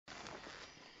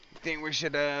think we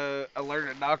should alert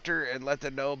a doctor and let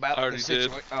them know about I the already did.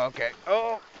 situation? Oh, okay.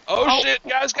 Oh. Oh shit,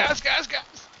 guys.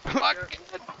 Fuck.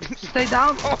 Stay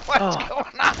down. What's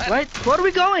going on? Wait, where are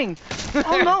we going?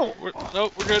 Oh no.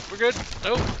 Nope, we're good.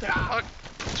 Nope. Fuck.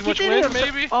 Too much Get in wind, here,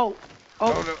 maybe? Oh.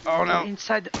 Oh no. Oh, no.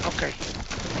 Inside. Okay.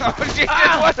 Oh, Jesus.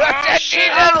 Ah, What was shit.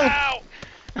 that? Ow.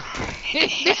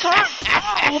 This hurt.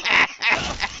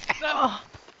 No.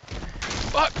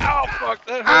 Fuck. Ow, fuck.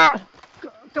 That hurt. Ow.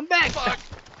 Come back. Fuck.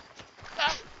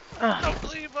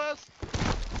 Don't leave us.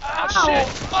 Ow. Shit.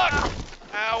 Fuck.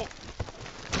 Ow.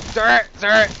 Sir.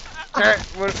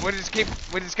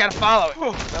 We just gotta follow it.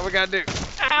 That's what we gotta do.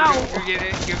 Ow. We get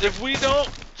it. If we don't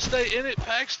stay in it,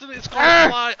 Paxton, it's gonna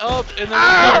fly up and then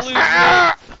we're gonna lose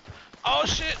weight. Oh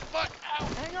shit. Fuck. Ow.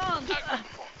 Hang on.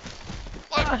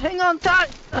 Fuck. Hang on tight.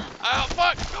 Ow.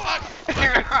 Fuck. Fuck.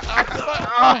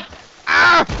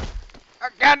 Ow.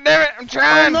 God damn it. I'm Oh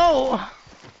trying. no.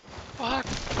 Fuck.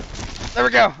 There we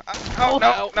go. Oh,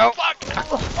 no. No. Fuck.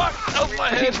 Fuck. That was my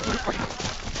head.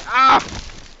 Ah.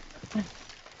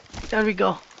 There we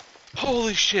go.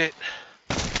 Holy shit.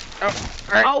 Oh,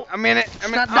 all right. Oh, I'm in it.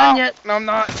 it's not done yet. No, I'm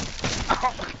not.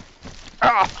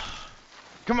 Oh.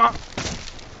 Come on.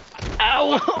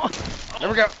 Ow. There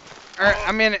we go. All right,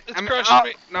 I'm in it. It's I'm crushing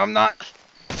me. No, I'm not.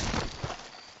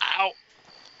 Ow.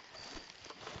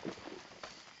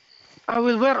 I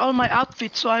will wear all my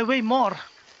outfits so I weigh more.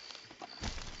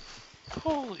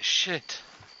 Holy shit.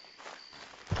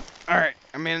 All right,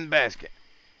 I'm in the basket.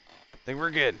 I think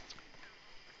we're good.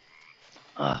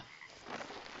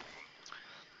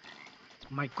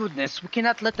 My goodness, we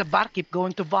cannot let the barkeep go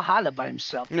into Valhalla by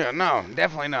himself. No,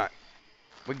 definitely not.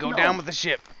 We go No. down with the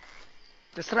ship.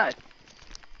 That's right.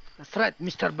 That's right,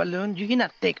 Mr. Balloon. You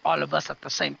cannot take all of us at the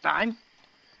same time.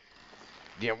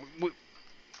 Yeah,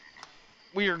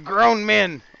 we are grown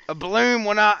men. A balloon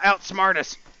will not outsmart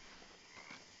us.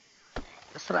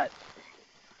 That's right.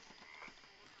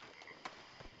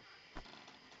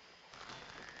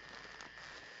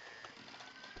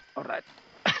 All right.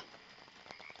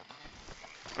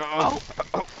 Oh.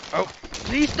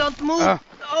 Please don't move.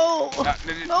 No.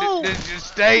 No. Just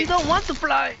stay. You don't want to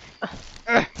fly.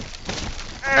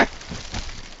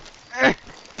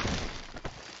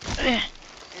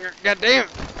 God damn.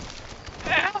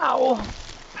 Ow.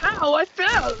 Ow, I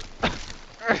fell.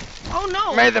 Oh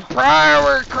no. May the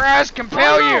power of Christ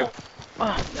compel you.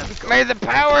 There we go. May the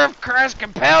power of Christ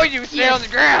compel you. Stay Yes. on the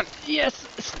ground. Yes,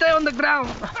 stay on the ground.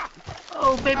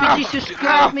 Oh, baby Ow. Jesus, Ow.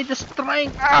 grant me the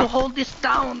strength Ow. to hold this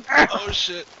down. Oh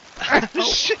shit.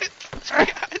 Shit.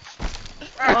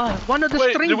 Guys. One of the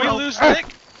Wait, string did we broke. lose Nick?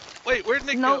 Wait, where'd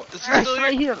Nick No, go? Is he he's still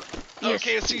right here? here. Yes.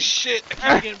 Okay, I see shit.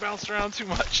 I keep getting bounced around too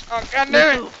much. Oh, God Me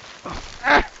damn too.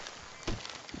 it.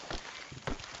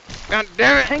 God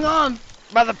damn it. Hang on.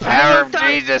 By the power of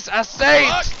Jesus, I say,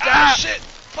 Fuck! stop. Ah, shit!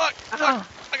 Fuck! Fuck! Ah.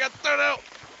 I got thrown out.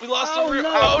 We lost Oh, the rear.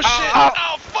 no. Oh shit! Oh.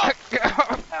 Oh fuck!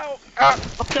 Ow!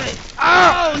 Okay.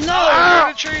 Oh, Oh no. Oh,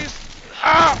 in the trees.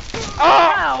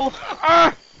 Ow.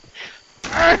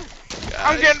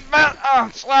 I'm getting bounced. Oh,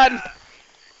 sliding.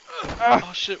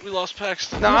 Oh shit! We lost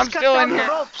Paxton. No, Let's I'm cut still down in the here.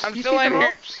 ropes. I'm You still see in the here.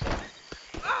 ropes?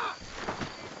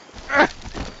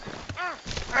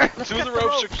 Let's Two of cut the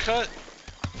ropes are cut.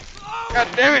 God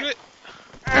damn it.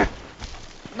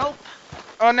 Nope.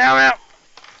 Oh, now I'm out.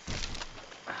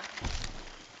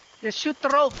 Just shoot the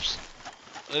ropes.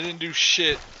 I didn't do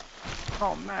shit.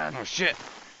 Oh man. Oh, shit.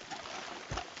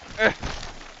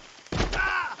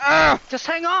 Oh, Just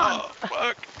hang on. Oh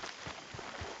fuck!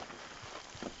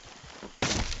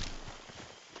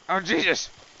 oh, Jesus.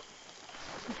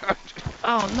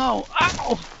 Oh no.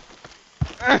 Ow.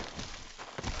 Uh,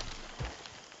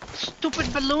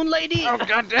 Stupid balloon lady. Oh,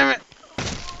 God damn it.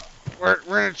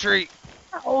 We're in a tree.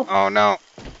 Ow. Oh, no.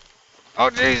 Oh,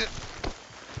 Jesus.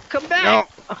 Come back. No.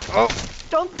 Oh,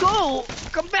 Don't go.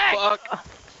 Come back. Fuck!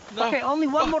 No! Okay, only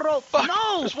one more rope. Fuck!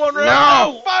 No. There's one rope.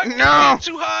 No. Fuck! No.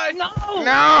 Too high. No.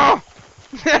 no.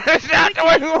 That's not the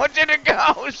way we want you to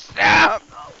go. Stop.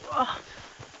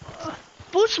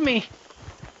 Push me.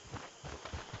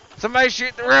 Somebody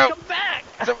shoot the rope. Come back.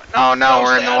 No, No,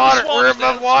 we're in stay the out of water. the swamp, We're stay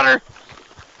out above of the water.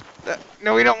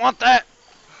 No, we don't want that.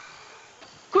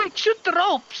 Quick, shoot the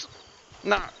ropes.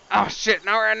 No. Oh, shit.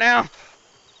 Not right now.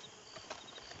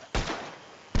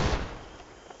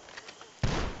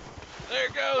 There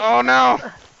it goes. Oh, no.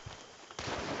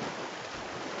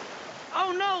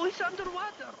 Oh no, he's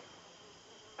underwater.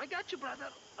 I got you, brother.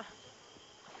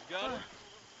 Got it.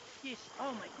 Yes.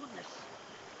 Oh my goodness.